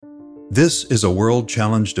This is a World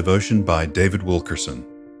Challenge devotion by David Wilkerson.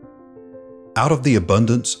 Out of the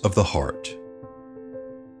abundance of the heart.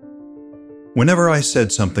 Whenever I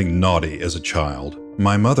said something naughty as a child,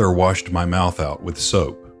 my mother washed my mouth out with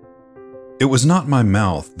soap. It was not my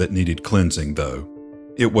mouth that needed cleansing, though.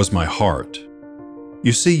 It was my heart.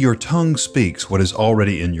 You see, your tongue speaks what is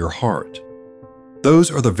already in your heart.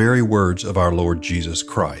 Those are the very words of our Lord Jesus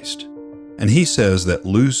Christ. And He says that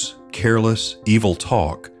loose, careless, evil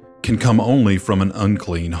talk can come only from an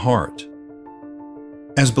unclean heart.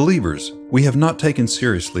 As believers, we have not taken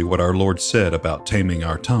seriously what our Lord said about taming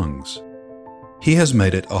our tongues. He has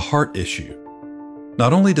made it a heart issue.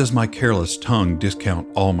 Not only does my careless tongue discount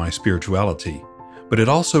all my spirituality, but it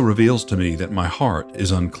also reveals to me that my heart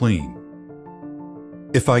is unclean.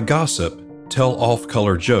 If I gossip, tell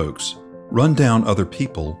off-color jokes, run down other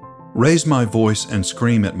people, raise my voice and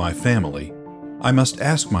scream at my family, I must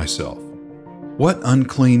ask myself, what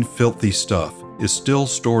unclean, filthy stuff is still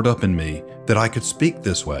stored up in me that I could speak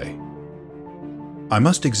this way? I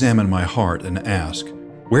must examine my heart and ask,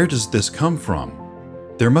 where does this come from?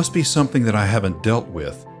 There must be something that I haven't dealt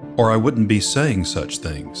with, or I wouldn't be saying such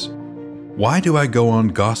things. Why do I go on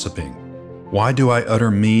gossiping? Why do I utter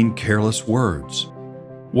mean, careless words?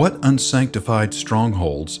 What unsanctified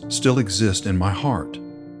strongholds still exist in my heart?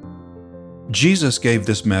 Jesus gave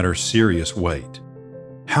this matter serious weight.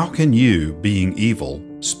 How can you, being evil,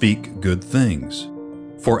 speak good things?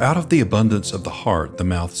 For out of the abundance of the heart the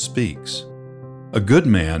mouth speaks. A good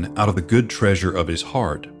man out of the good treasure of his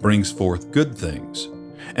heart brings forth good things,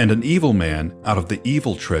 and an evil man out of the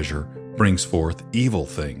evil treasure brings forth evil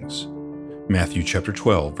things. Matthew chapter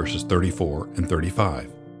 12, verses 34 and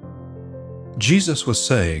 35. Jesus was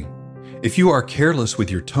saying, if you are careless with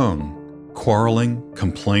your tongue, quarreling,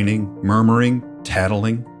 complaining, murmuring,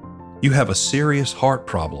 tattling, you have a serious heart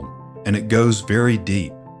problem, and it goes very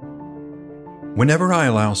deep. Whenever I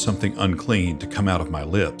allow something unclean to come out of my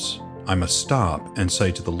lips, I must stop and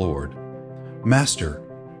say to the Lord, Master,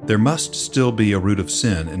 there must still be a root of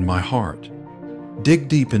sin in my heart. Dig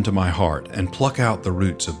deep into my heart and pluck out the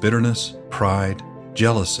roots of bitterness, pride,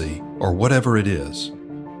 jealousy, or whatever it is.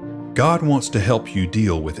 God wants to help you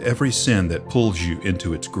deal with every sin that pulls you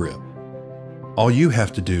into its grip. All you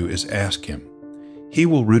have to do is ask Him. He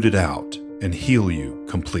will root it out and heal you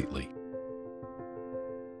completely.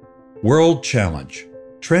 World Challenge: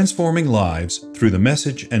 Transforming Lives Through the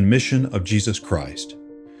Message and Mission of Jesus Christ.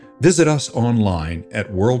 Visit us online at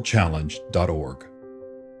worldchallenge.org.